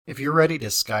If you're ready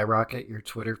to skyrocket your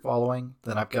Twitter following,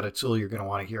 then I've got a tool you're going to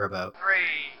want to hear about. Three,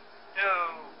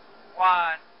 two,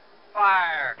 one,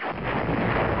 fire!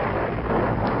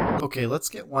 Okay, let's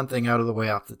get one thing out of the way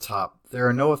off the top. There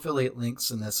are no affiliate links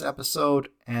in this episode,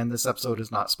 and this episode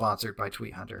is not sponsored by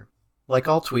Tweet Hunter. Like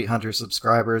all Tweet Hunter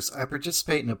subscribers, I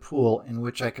participate in a pool in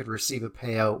which I could receive a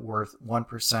payout worth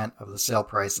 1% of the sale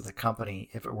price of the company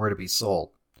if it were to be sold.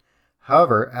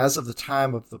 However, as of the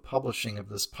time of the publishing of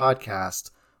this podcast,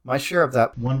 my share of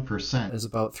that 1% is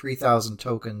about 3,000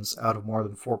 tokens out of more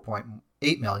than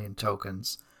 4.8 million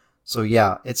tokens. So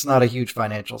yeah, it's not a huge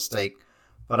financial stake,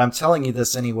 but I'm telling you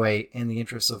this anyway in the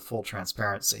interest of full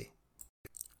transparency.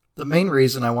 The main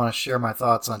reason I want to share my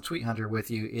thoughts on Tweet Hunter with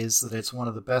you is that it's one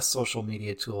of the best social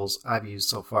media tools I've used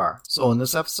so far. So in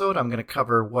this episode, I'm going to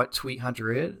cover what Tweet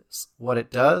Hunter is, what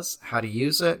it does, how to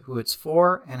use it, who it's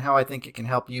for, and how I think it can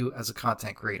help you as a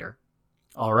content creator.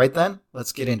 Alright then,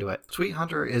 let's get into it. Tweet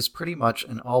Hunter is pretty much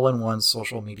an all-in-one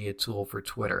social media tool for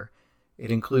Twitter. It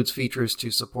includes features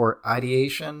to support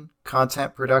ideation,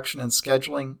 content production and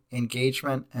scheduling,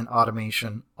 engagement, and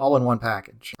automation, all in one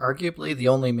package. Arguably, the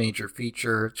only major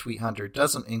feature Tweet Hunter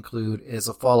doesn't include is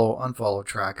a follow-unfollow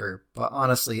tracker, but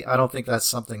honestly, I don't think that's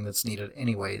something that's needed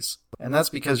anyways. And that's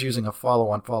because using a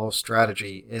follow-unfollow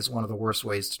strategy is one of the worst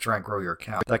ways to try and grow your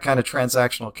account. That kind of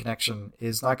transactional connection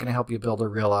is not going to help you build a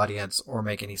real audience or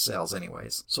make any sales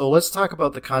anyways. So let's talk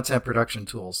about the content production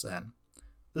tools then.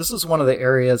 This is one of the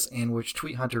areas in which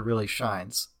Tweet Hunter really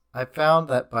shines. I've found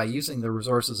that by using the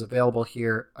resources available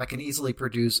here, I can easily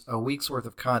produce a week's worth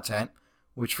of content,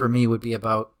 which for me would be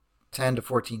about 10 to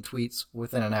 14 tweets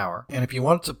within an hour. And if you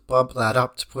wanted to bump that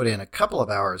up to put in a couple of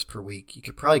hours per week, you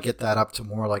could probably get that up to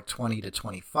more like 20 to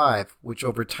 25, which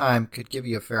over time could give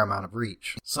you a fair amount of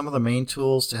reach. Some of the main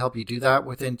tools to help you do that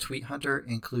within Tweet Hunter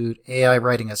include AI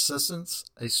writing assistants,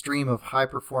 a stream of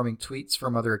high-performing tweets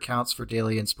from other accounts for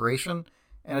daily inspiration,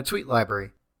 and a tweet library.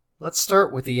 Let's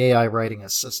start with the AI writing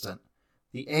assistant.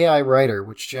 The AI writer,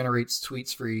 which generates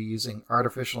tweets for you using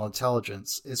artificial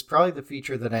intelligence, is probably the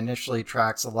feature that initially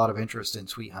attracts a lot of interest in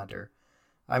Tweet Hunter.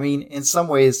 I mean, in some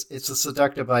ways, it's a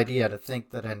seductive idea to think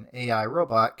that an AI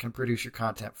robot can produce your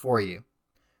content for you.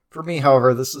 For me,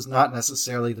 however, this is not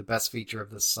necessarily the best feature of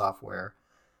this software.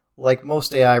 Like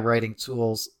most AI writing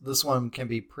tools, this one can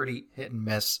be pretty hit and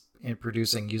miss in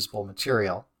producing usable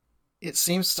material. It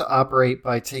seems to operate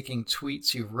by taking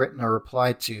tweets you've written or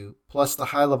replied to, plus the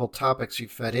high-level topics you've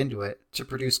fed into it, to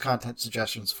produce content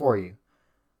suggestions for you.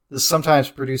 This sometimes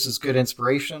produces good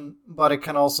inspiration, but it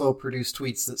can also produce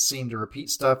tweets that seem to repeat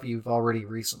stuff you've already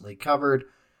recently covered,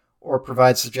 or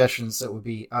provide suggestions that would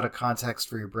be out of context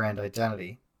for your brand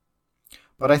identity.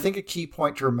 But I think a key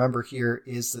point to remember here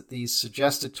is that these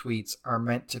suggested tweets are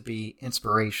meant to be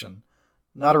inspiration,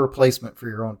 not a replacement for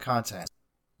your own content.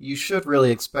 You should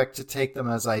really expect to take them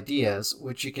as ideas,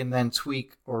 which you can then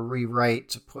tweak or rewrite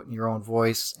to put in your own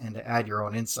voice and to add your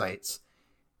own insights.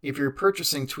 If you're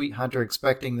purchasing Tweet Hunter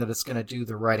expecting that it's going to do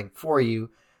the writing for you,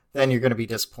 then you're going to be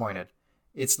disappointed.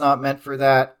 It's not meant for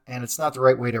that, and it's not the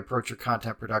right way to approach your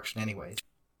content production anyways.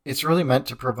 It's really meant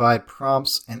to provide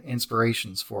prompts and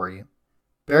inspirations for you.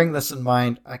 Bearing this in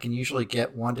mind, I can usually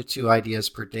get 1 to 2 ideas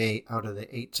per day out of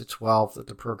the 8 to 12 that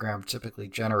the program typically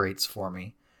generates for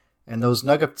me. And those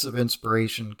nuggets of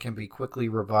inspiration can be quickly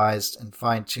revised and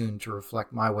fine-tuned to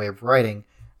reflect my way of writing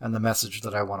and the message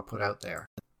that I want to put out there.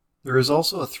 There is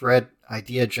also a thread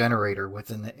idea generator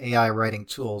within the AI writing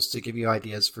tools to give you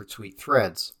ideas for tweet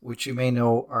threads, which you may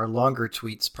know are longer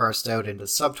tweets parsed out into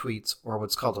subtweets, or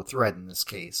what's called a thread in this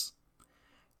case.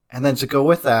 And then to go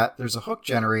with that, there's a hook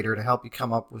generator to help you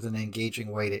come up with an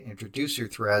engaging way to introduce your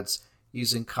threads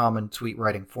using common tweet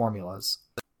writing formulas.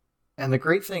 And the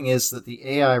great thing is that the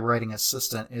AI writing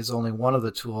assistant is only one of the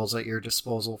tools at your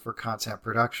disposal for content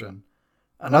production.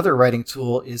 Another writing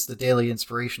tool is the daily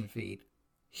inspiration feed.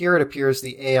 Here it appears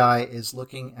the AI is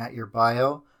looking at your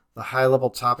bio, the high-level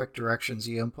topic directions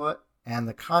you input, and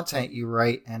the content you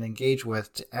write and engage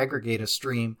with to aggregate a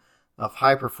stream of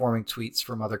high-performing tweets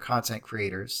from other content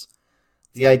creators.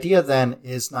 The idea then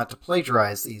is not to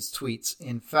plagiarize these tweets.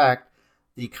 In fact,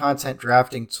 the content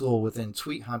drafting tool within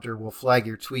Tweet Hunter will flag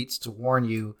your tweets to warn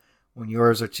you when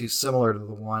yours are too similar to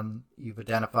the one you've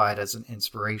identified as an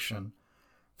inspiration.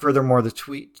 Furthermore, the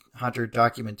Tweet Hunter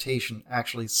documentation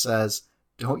actually says,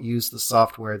 don't use the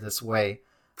software this way.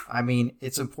 I mean,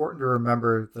 it's important to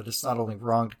remember that it's not only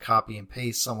wrong to copy and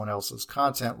paste someone else's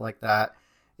content like that,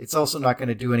 it's also not going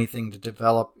to do anything to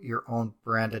develop your own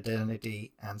brand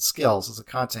identity and skills as a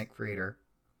content creator.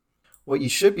 What you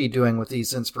should be doing with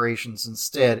these inspirations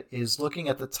instead is looking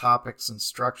at the topics and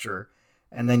structure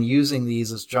and then using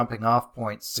these as jumping off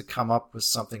points to come up with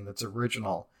something that's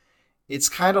original It's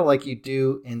kind of like you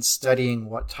do in studying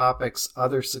what topics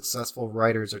other successful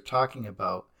writers are talking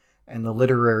about and the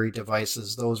literary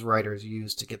devices those writers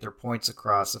use to get their points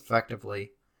across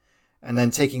effectively, and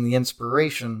then taking the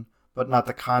inspiration, but not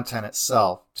the content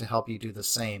itself, to help you do the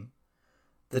same.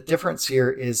 The difference here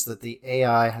is that the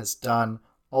AI has done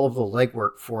all of the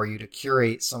legwork for you to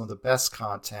curate some of the best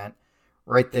content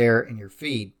right there in your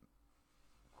feed.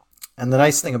 And the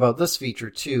nice thing about this feature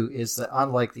too is that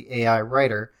unlike the AI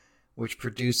writer, which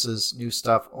produces new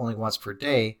stuff only once per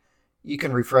day, you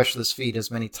can refresh this feed as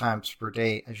many times per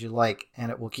day as you like,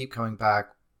 and it will keep coming back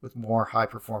with more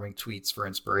high-performing tweets for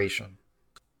inspiration.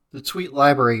 The tweet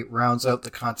library rounds out the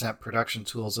content production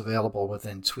tools available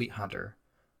within Tweet Hunter.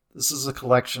 This is a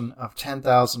collection of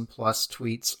 10,000 plus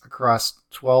tweets across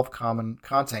 12 common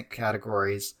content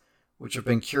categories, which have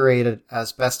been curated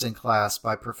as best in class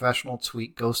by professional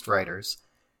tweet ghostwriters.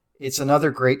 It's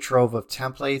another great trove of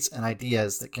templates and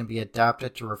ideas that can be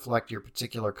adapted to reflect your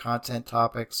particular content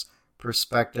topics,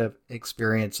 perspective,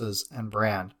 experiences, and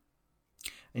brand.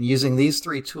 And using these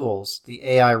three tools, the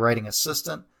AI writing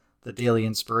assistant, the daily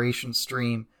inspiration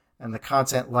stream, and the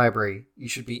content library, you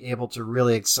should be able to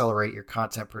really accelerate your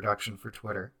content production for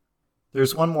Twitter.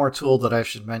 There's one more tool that I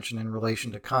should mention in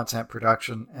relation to content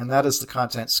production, and that is the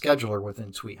content scheduler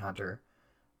within Tweet Hunter.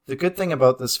 The good thing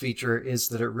about this feature is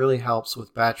that it really helps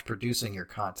with batch producing your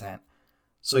content.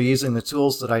 So using the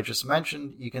tools that I just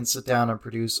mentioned, you can sit down and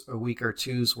produce a week or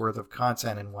two's worth of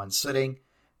content in one sitting,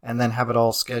 and then have it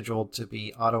all scheduled to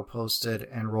be auto-posted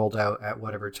and rolled out at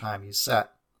whatever time you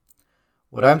set.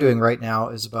 What I'm doing right now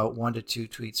is about 1 to 2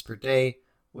 tweets per day,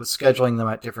 with scheduling them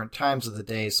at different times of the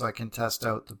day so I can test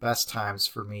out the best times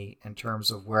for me in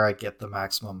terms of where I get the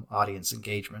maximum audience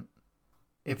engagement.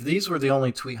 If these were the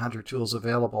only Tweet Hunter tools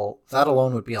available, that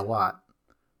alone would be a lot.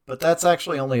 But that's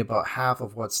actually only about half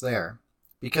of what's there,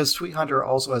 because Tweet Hunter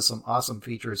also has some awesome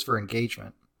features for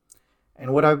engagement.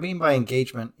 And what I mean by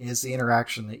engagement is the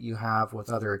interaction that you have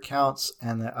with other accounts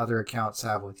and that other accounts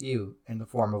have with you in the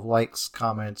form of likes,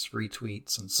 comments,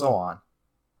 retweets, and so on.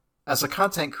 As a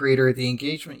content creator, the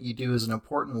engagement you do is an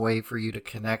important way for you to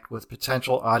connect with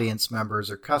potential audience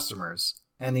members or customers,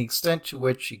 and the extent to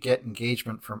which you get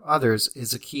engagement from others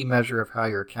is a key measure of how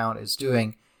your account is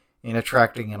doing in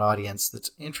attracting an audience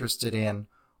that's interested in,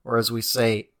 or as we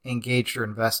say, engaged or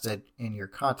invested in your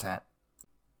content.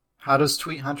 How does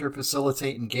Tweet Hunter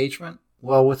facilitate engagement?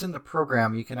 Well, within the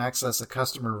program, you can access a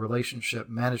customer relationship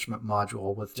management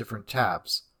module with different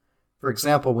tabs. For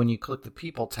example, when you click the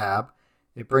People tab,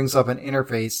 it brings up an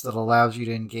interface that allows you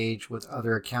to engage with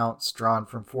other accounts drawn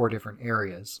from 4 different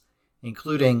areas,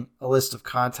 including a list of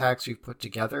contacts you've put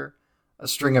together, a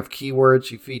string of keywords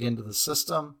you feed into the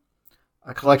system,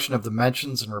 a collection of the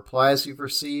mentions and replies you've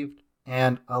received,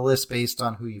 and a list based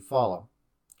on who you follow.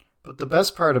 But the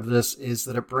best part of this is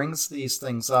that it brings these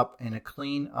things up in a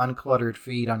clean, uncluttered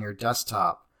feed on your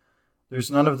desktop. There's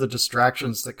none of the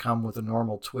distractions that come with a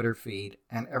normal Twitter feed,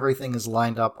 and everything is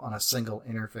lined up on a single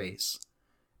interface.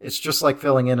 It's just like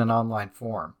filling in an online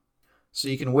form. So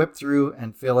you can whip through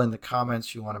and fill in the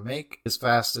comments you want to make as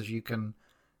fast as you can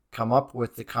come up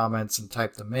with the comments and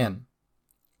type them in.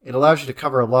 It allows you to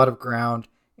cover a lot of ground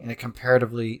in a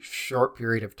comparatively short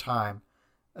period of time,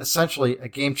 essentially a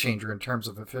game changer in terms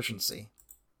of efficiency.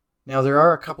 Now, there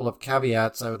are a couple of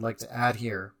caveats I would like to add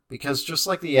here, because just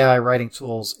like the AI writing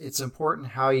tools, it's important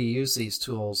how you use these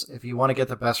tools if you want to get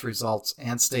the best results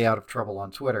and stay out of trouble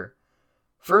on Twitter.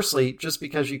 Firstly, just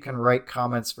because you can write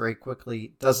comments very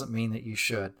quickly doesn't mean that you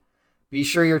should. Be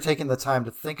sure you're taking the time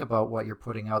to think about what you're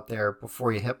putting out there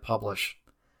before you hit publish.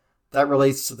 That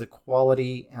relates to the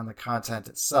quality and the content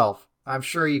itself. I'm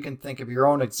sure you can think of your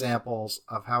own examples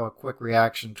of how a quick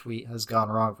reaction tweet has gone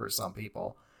wrong for some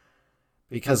people,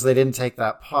 because they didn't take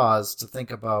that pause to think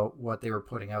about what they were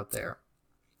putting out there.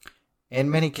 In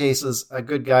many cases, a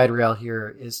good guide rail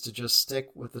here is to just stick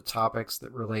with the topics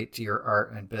that relate to your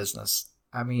art and business.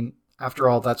 I mean, after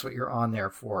all, that's what you're on there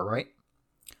for, right?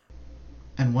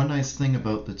 And one nice thing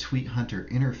about the Tweet Hunter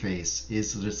interface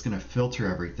is that it's going to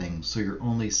filter everything, so you're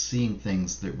only seeing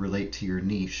things that relate to your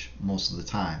niche most of the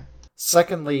time.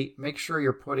 Secondly, make sure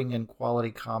you're putting in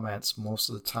quality comments most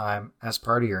of the time as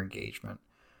part of your engagement.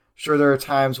 Sure, there are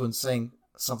times when saying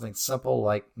something simple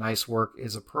like nice work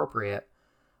is appropriate,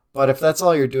 but if that's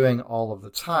all you're doing all of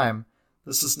the time,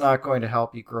 this is not going to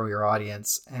help you grow your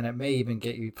audience, and it may even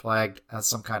get you flagged as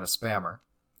some kind of spammer.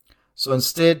 So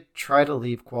instead, try to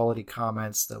leave quality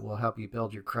comments that will help you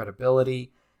build your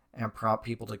credibility and prompt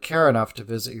people to care enough to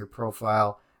visit your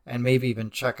profile and maybe even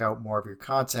check out more of your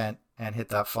content and hit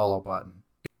that follow button.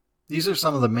 These are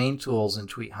some of the main tools in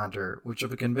Tweet Hunter, which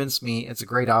have convinced me it's a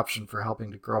great option for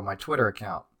helping to grow my Twitter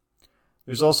account.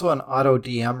 There's also an auto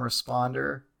DM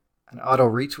responder, an auto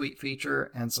retweet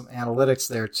feature, and some analytics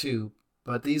there too,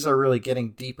 but these are really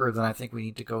getting deeper than I think we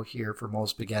need to go here for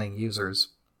most beginning users.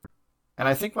 And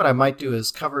I think what I might do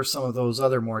is cover some of those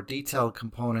other more detailed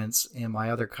components in my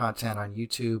other content on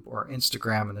YouTube or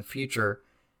Instagram in the future.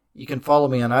 You can follow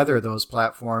me on either of those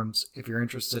platforms if you're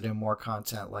interested in more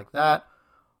content like that,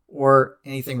 or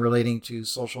anything relating to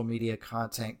social media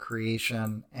content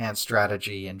creation and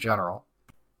strategy in general.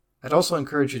 I'd also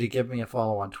encourage you to give me a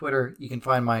follow on Twitter. You can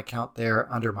find my account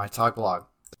there under my talk blog.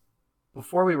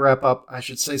 Before we wrap up, I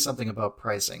should say something about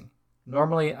pricing.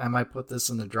 Normally, I might put this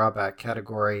in the drawback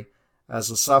category, as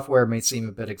the software may seem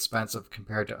a bit expensive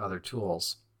compared to other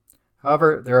tools.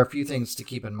 However, there are a few things to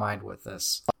keep in mind with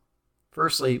this.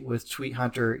 Firstly, with Tweet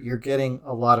Hunter, you're getting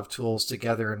a lot of tools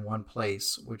together in one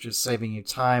place, which is saving you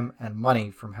time and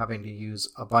money from having to use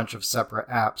a bunch of separate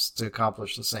apps to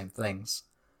accomplish the same things.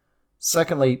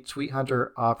 Secondly, Tweet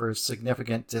Hunter offers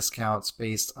significant discounts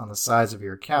based on the size of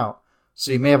your account,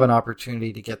 so you may have an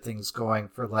opportunity to get things going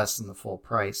for less than the full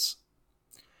price.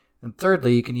 And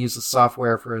thirdly, you can use the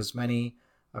software for as many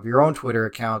of your own Twitter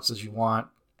accounts as you want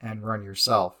and run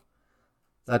yourself.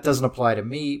 That doesn't apply to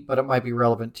me, but it might be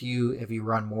relevant to you if you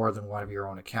run more than one of your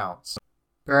own accounts.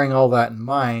 Bearing all that in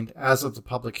mind, as of the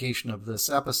publication of this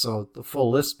episode, the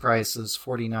full list price is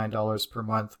 $49 per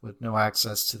month with no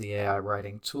access to the AI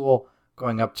writing tool,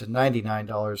 going up to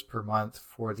 $99 per month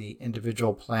for the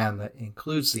individual plan that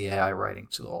includes the AI writing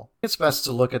tool. It's best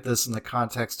to look at this in the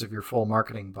context of your full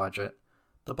marketing budget.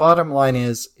 The bottom line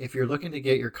is, if you're looking to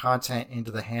get your content into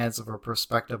the hands of a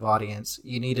prospective audience,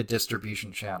 you need a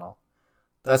distribution channel.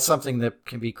 That's something that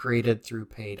can be created through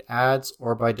paid ads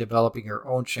or by developing your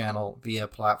own channel via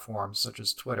platforms such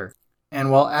as Twitter.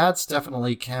 And while ads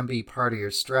definitely can be part of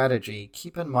your strategy,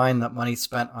 keep in mind that money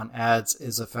spent on ads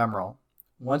is ephemeral.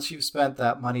 Once you've spent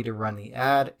that money to run the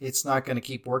ad, it's not going to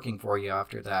keep working for you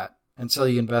after that until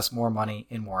you invest more money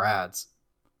in more ads.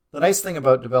 The nice thing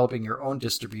about developing your own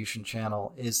distribution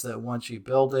channel is that once you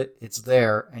build it, it's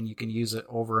there and you can use it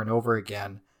over and over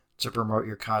again to promote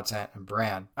your content and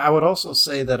brand. I would also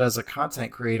say that as a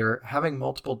content creator, having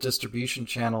multiple distribution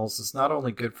channels is not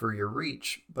only good for your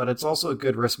reach, but it's also a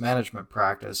good risk management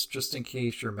practice just in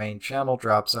case your main channel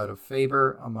drops out of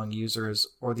favor among users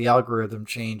or the algorithm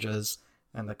changes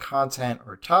and the content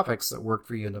or topics that worked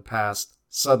for you in the past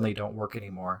suddenly don't work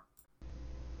anymore.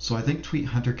 So I think Tweet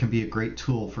Hunter can be a great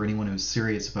tool for anyone who's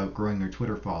serious about growing their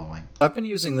Twitter following. I've been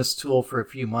using this tool for a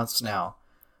few months now,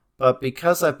 but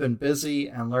because I've been busy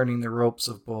and learning the ropes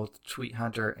of both Tweet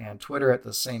Hunter and Twitter at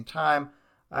the same time,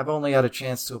 I've only had a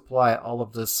chance to apply all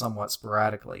of this somewhat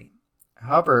sporadically.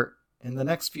 However, in the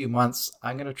next few months,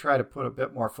 I'm going to try to put a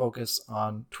bit more focus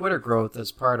on Twitter growth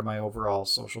as part of my overall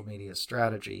social media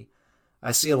strategy.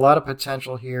 I see a lot of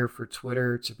potential here for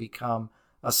Twitter to become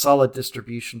a solid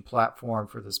distribution platform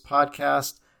for this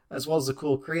podcast, as well as a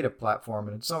cool creative platform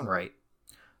in its own right.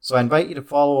 So I invite you to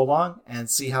follow along and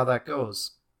see how that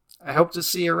goes. I hope to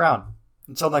see you around.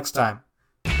 Until next time.